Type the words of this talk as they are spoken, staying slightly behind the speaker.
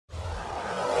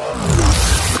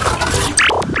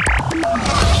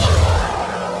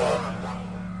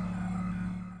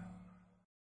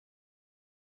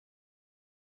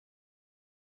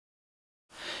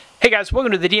Hey guys,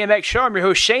 welcome to the DMX Show. I'm your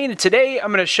host Shane, and today I'm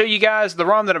going to show you guys the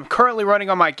ROM that I'm currently running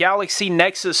on my Galaxy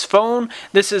Nexus phone.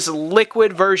 This is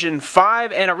Liquid version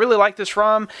 5, and I really like this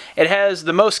ROM. It has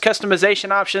the most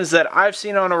customization options that I've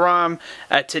seen on a ROM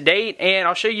to date, and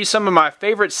I'll show you some of my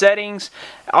favorite settings.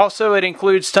 Also, it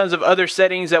includes tons of other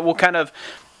settings that we'll kind of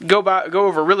go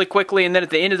over really quickly, and then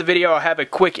at the end of the video I'll have a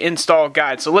quick install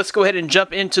guide. So let's go ahead and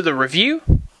jump into the review.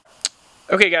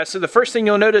 Okay guys, so the first thing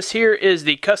you'll notice here is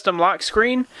the custom lock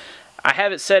screen. I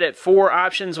have it set at 4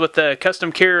 options with the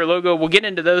custom carrier logo. We'll get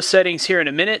into those settings here in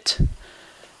a minute.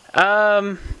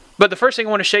 But the first thing I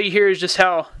want to show you here is just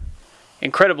how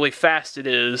incredibly fast it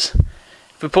is.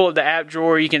 If we pull up the app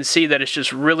drawer, you can see that it's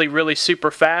just really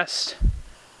super fast.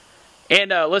 And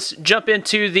let's jump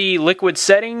into the Liquid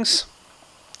settings.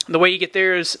 The way you get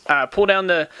there is pull down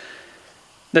the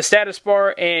status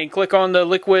bar and click on the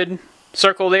Liquid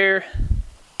circle there,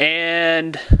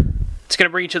 and it's going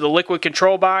to bring you to the Liquid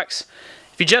control box.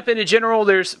 If you jump into general,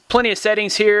 there's plenty of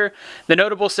settings here. The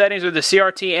notable settings are the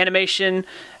CRT animation,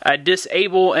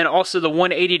 disable, and also the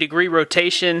 180-degree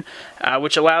rotation,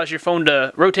 which allows your phone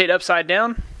to rotate upside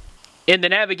down. In the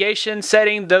navigation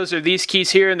setting, those are these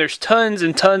keys here, and there's tons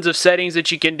and tons of settings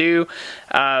that you can do.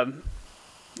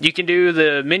 You can do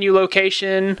the menu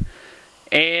location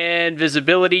and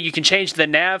visibility. You can change the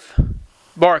nav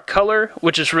bar color,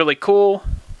 which is really cool,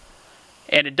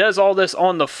 and it does all this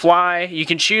on the fly. You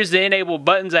can choose the enable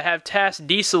buttons. I have task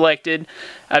deselected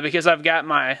because I've got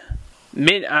my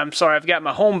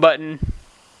home button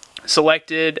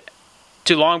selected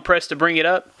to long press to bring it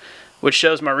up, which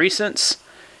shows my recents.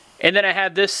 And then I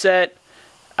have this set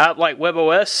up like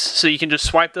WebOS, so you can just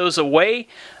swipe those away.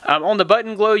 On the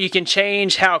button glow, you can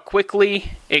change how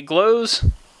quickly it glows.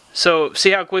 So see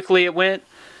how quickly it went?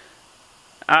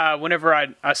 Whenever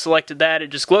I selected that, it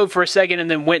just glowed for a second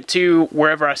and then went to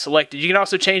wherever I selected. You can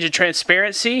also change the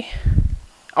transparency.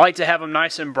 I like to have them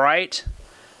nice and bright,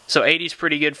 so 80 is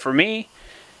pretty good for me.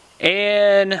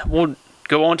 And we'll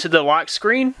go on to the lock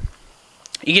screen.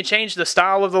 You can change the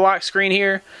style of the lock screen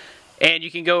here, and you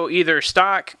can go either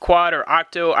stock, quad, or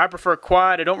octo. I prefer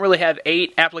quad. I don't really have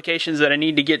 8 applications that I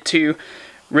need to get to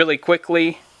really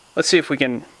quickly. Let's see if we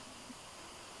can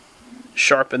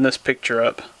sharpen this picture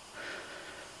up.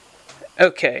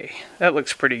 Okay, that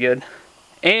looks pretty good.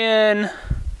 And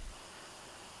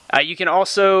you can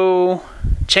also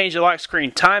change the lock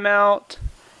screen timeout.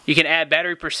 You can add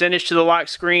battery percentage to the lock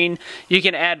screen. You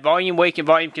can add volume, wake, and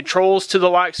volume controls to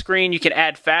the lock screen. You can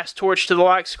add fast torch to the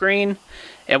lock screen.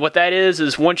 And what that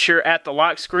is once you're at the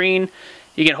lock screen,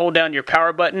 you can hold down your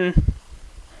power button.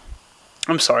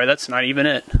 I'm sorry, that's not even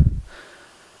it.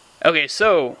 Okay,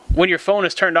 so when your phone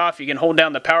is turned off, you can hold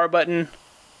down the power button,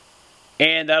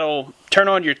 and that'll turn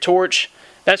on your torch.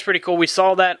 That's pretty cool. We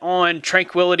saw that on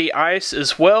Tranquility Ice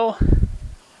as well.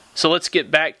 So let's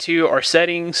get back to our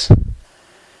settings.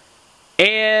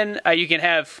 And you can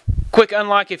have quick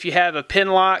unlock if you have a pin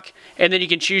lock, and then you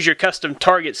can choose your custom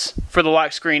targets for the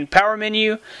lock screen. Power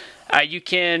menu, you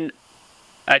can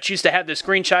choose to have the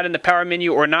screenshot in the power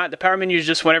menu or not. The power menu is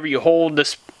just whenever you hold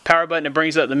this power button, it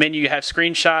brings up the menu. You have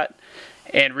screenshot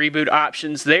and reboot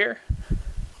options there.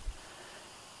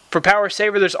 For Power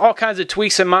Saver, there's all kinds of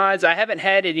tweaks and mods. I haven't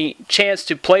had any chance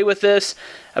to play with this,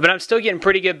 but I'm still getting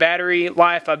pretty good battery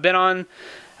life. I've been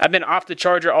off the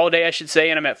charger all day, I should say,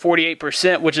 and I'm at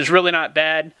 48%, which is really not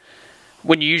bad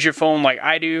when you use your phone like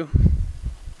I do.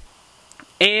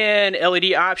 And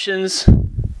LED options.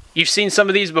 You've seen some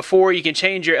of these before. You can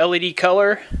change your LED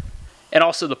color and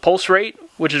also the pulse rate,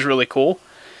 which is really cool.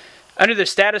 Under the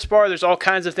status bar, there's all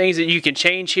kinds of things that you can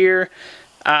change here.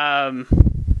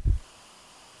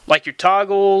 Like your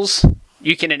toggles,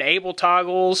 you can enable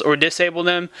toggles or disable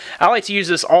them. I like to use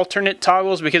this alternate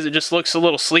toggles because it just looks a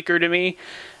little sleeker to me.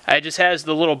 It just has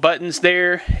the little buttons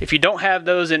there. If you don't have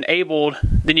those enabled,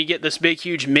 then you get this big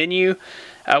huge menu,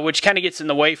 which kind of gets in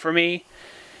the way for me.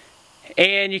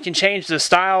 And you can change the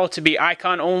style to be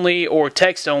icon only or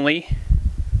text only.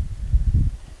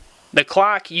 The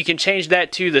clock, you can change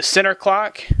that to the center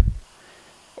clock,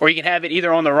 or you can have it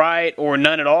either on the right or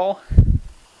none at all.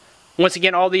 Once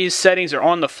again, all these settings are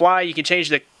on the fly. You can change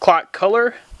the clock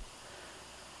color.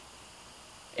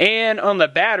 And on the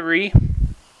battery,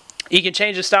 you can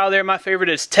change the style there. My favorite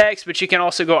is text, but you can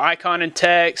also go icon and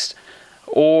text,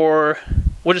 or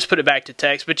we'll just put it back to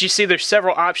text. But you see there's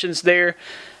several options there,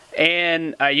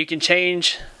 and you can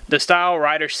change the style,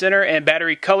 right or center, and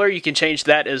battery color. You can change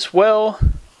that as well.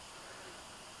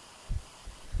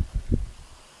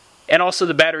 And also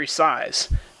the battery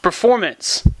size.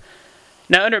 Performance.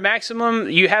 Now under maximum,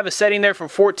 you have a setting there from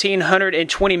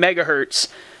 1420 megahertz.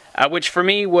 which for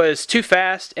me was too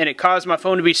fast, and it caused my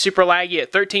phone to be super laggy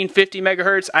at 1350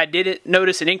 megahertz. I didn't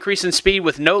notice an increase in speed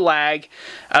with no lag,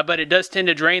 but it does tend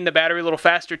to drain the battery a little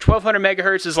faster. 1200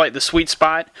 megahertz is like the sweet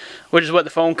spot, which is what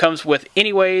the phone comes with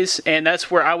anyways, and that's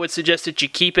where I would suggest that you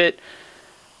keep it.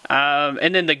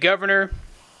 And then the governor,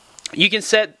 you can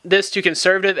set this to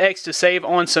conservative X to save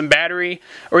on some battery,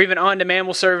 or even on demand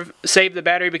will save the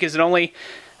battery because it only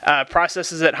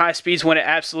processes at high speeds when it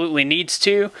absolutely needs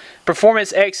to.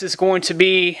 Performance X is going to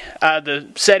be the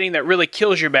setting that really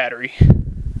kills your battery.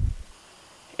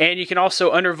 And you can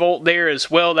also undervolt there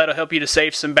as well. That'll help you to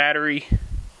save some battery.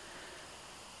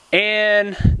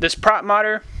 And this prop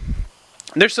modder,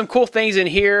 there's some cool things in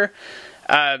here.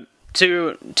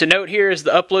 To note here is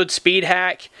the upload speed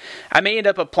hack. I may end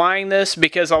up applying this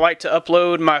because I like to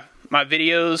upload my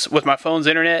videos with my phone's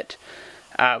internet,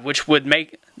 which would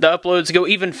make the uploads go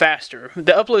even faster.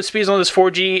 The upload speeds on this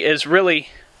 4G is really,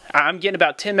 I'm getting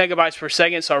about 10 megabytes per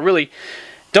second, so I really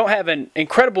don't have an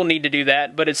incredible need to do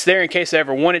that, but it's there in case I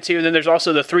ever wanted to. And then there's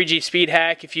also the 3G speed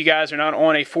hack. If you guys are not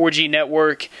on a 4G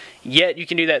network yet, you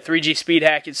can do that 3G speed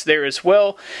hack. It's there as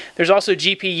well. There's also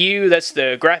GPU, that's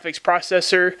the graphics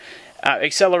processor.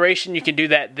 Acceleration, you can do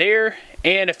that there.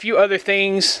 And a few other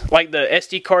things like the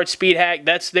SD card speed hack,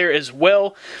 that's there as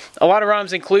well. A lot of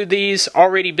ROMs include these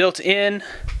already built in.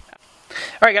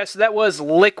 Alright guys, so that was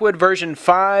Liquid version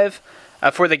 5.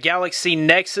 For the Galaxy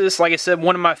Nexus, like I said,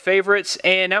 one of my favorites,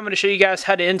 and now I'm going to show you guys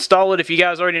how to install it. If you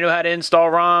guys already know how to install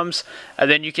ROMs,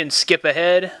 then you can skip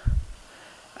ahead.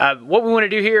 What we want to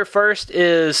do here first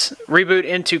is reboot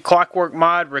into Clockwork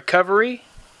Mod Recovery,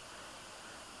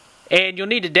 and you'll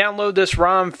need to download this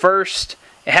ROM first,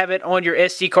 have it on your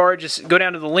SD card. Just go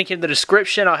down to the link in the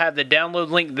description. I'll have the download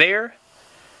link there,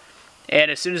 and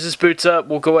as soon as this boots up,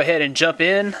 we'll go ahead and jump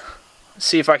in. Let's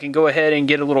see if I can go ahead and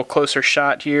get a little closer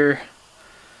shot here,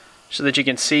 so that you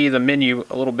can see the menu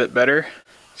a little bit better.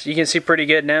 So you can see pretty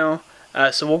good now.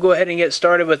 So we'll go ahead and get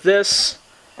started with this.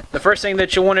 The first thing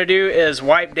that you'll want to do is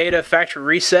wipe data factory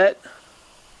reset.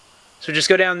 So just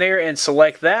go down there and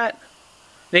select that.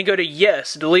 Then go to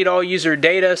yes, delete all user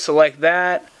data, select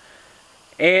that.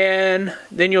 And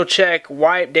then you'll check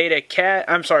wipe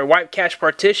wipe cache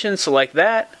partition, select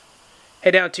that.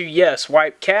 Head down to yes,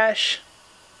 wipe cache.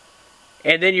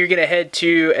 And then you're going to head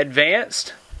to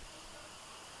advanced.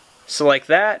 Select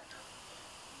that,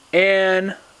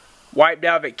 and wipe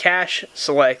Dalvik cache,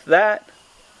 select that.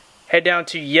 Head down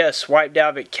to yes, wipe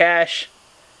Dalvik cache,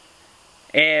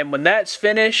 and when that's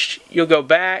finished, you'll go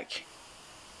back,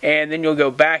 and then you'll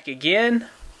go back again.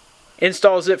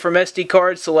 Install zip from SD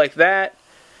card, select that.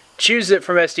 Choose zip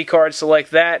from SD card, select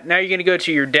that. Now you're going to go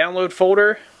to your download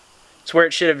folder. It's where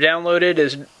it should have downloaded,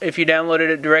 is if you downloaded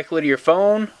it directly to your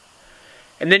phone.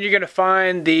 And then you're going to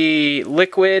find the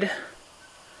Liquid.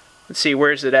 Let's see,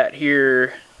 where's it at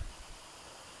here?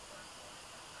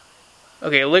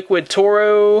 Okay, Liquid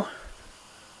Toro.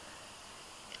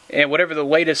 And whatever the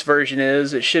latest version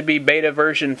is, it should be beta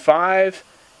version 5.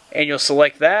 And you'll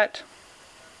select that.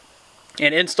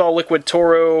 And install Liquid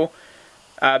Toro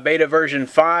beta version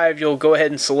 5. You'll go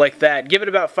ahead and select that. Give it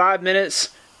about 5 minutes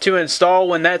to install.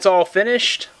 When that's all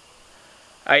finished,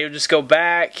 you'll just go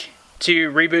back to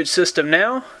Reboot System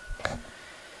Now.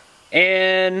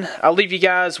 And I'll leave you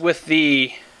guys with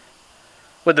the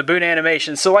boot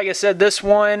animation. So like I said, this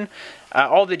one,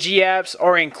 all the G apps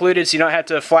are included, so you don't have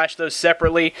to flash those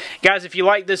separately. Guys, if you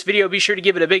like this video, be sure to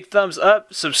give it a big thumbs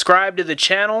up. Subscribe to the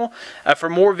channel for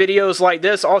more videos like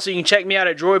this. Also, you can check me out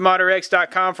at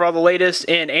droidmodderx.com for all the latest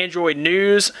in Android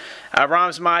news,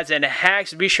 ROMs, mods, and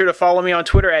hacks. Be sure to follow me on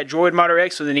Twitter at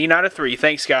droidmodderx with an E, not a 3.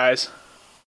 Thanks, guys.